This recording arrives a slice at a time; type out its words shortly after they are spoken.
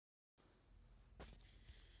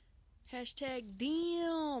Hashtag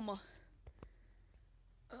damn.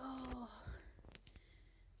 Oh.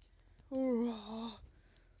 Oh.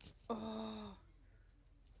 Oh.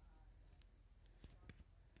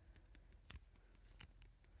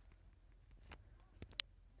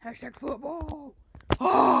 Hashtag football.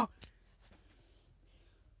 Oh.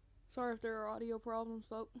 Sorry if there are audio problems,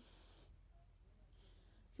 folks.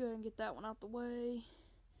 Go ahead and get that one out the way.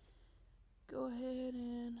 Go ahead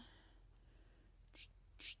and...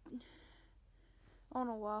 I don't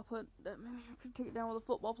know why I put that. Maybe I could take it down with a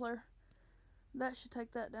football player. That should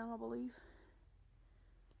take that down, I believe.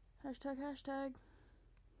 Hashtag.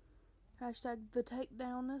 Hashtag the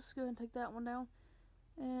takedownness. Go ahead and take that one down.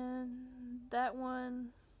 And that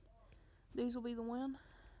one, these will be the win.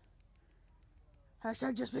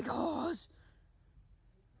 Hashtag just because.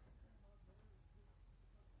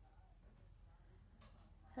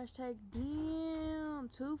 Hashtag damn,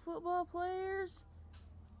 2 football players.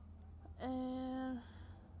 And a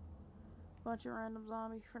bunch of random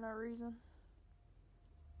zombies for no reason.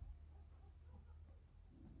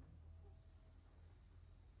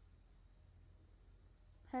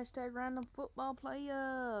 Hashtag random football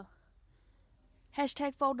player.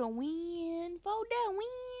 Hashtag for the win. For the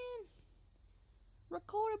win.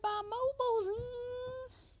 Recorded by Mobile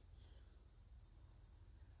Zine.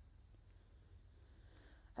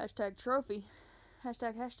 Hashtag trophy.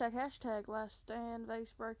 Hashtag last stand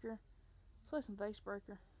vase breaker. Let's play some vase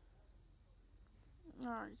breaker.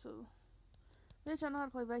 Alright, so bitch, I know how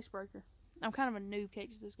to play vase breaker. I'm kind of a noob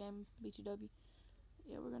case this game, BTW.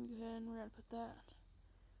 Yeah, we're gonna go ahead and we're gonna put that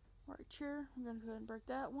right here. We're gonna go ahead and break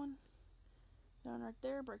that one. That one right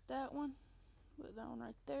there, break that one. Put that one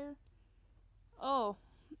right there. Oh.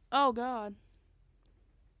 Oh god.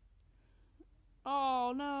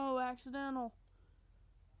 Oh no, accidental.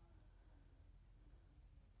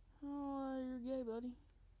 Oh, you're gay, buddy.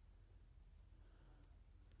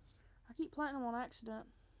 I keep planting them on accident.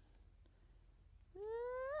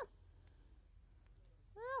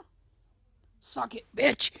 Suck it,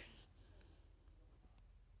 bitch!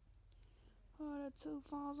 Oh, that 2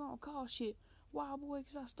 falls on call shit. Wild boy,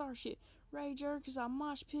 cause I start shit. Rager, cause I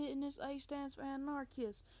mosh pit, and this A stands for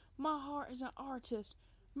anarchist. My heart is an artist.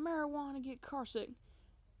 Marijuana get car sick.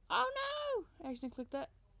 Oh no! Accidentally click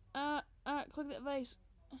that. Click that vase.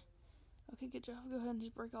 Okay, good job. Go ahead and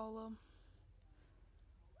just break all of them.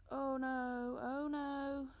 Oh no, oh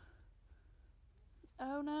no.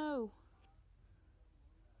 Oh no.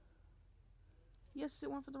 Yes, it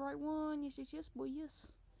went for the right one. Yes, boy,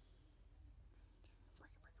 yes.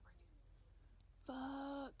 Break it.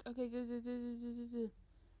 Fuck. Okay, good.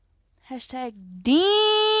 Hashtag damn.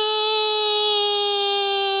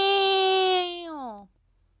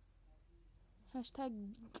 Hashtag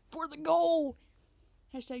for the goal.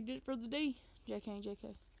 Hashtag did it for the D. JK and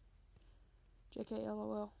JK. JK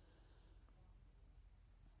LOL.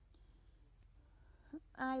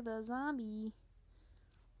 I the zombie.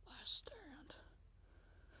 Last stand.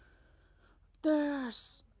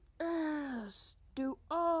 This is do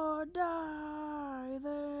or die.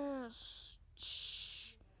 This.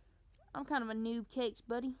 Shh. I'm kind of a noob cakes,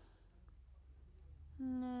 buddy.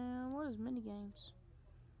 No, what is minigames?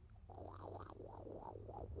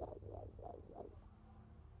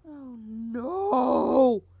 Oh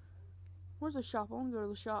no! Where's the shop? I want to go to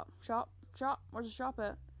the shop. Shop. Where's the shop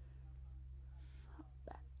at?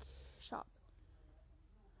 Shop.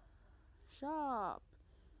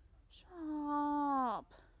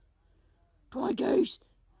 Toy case!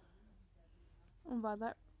 I'm gonna buy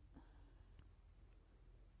that.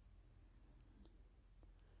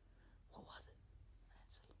 What was it? I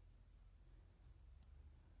didn't see.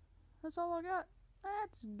 That's all I got.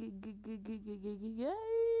 That's gay.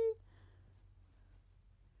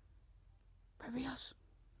 Previous.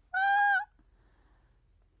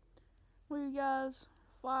 Well, you guys,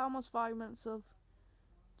 almost 5 minutes of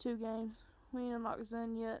 2 games. We ain't unlocked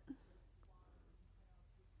Zen yet.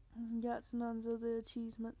 Got none of the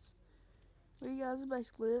achievements. Well, you guys, is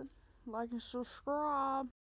basically it. Like and subscribe.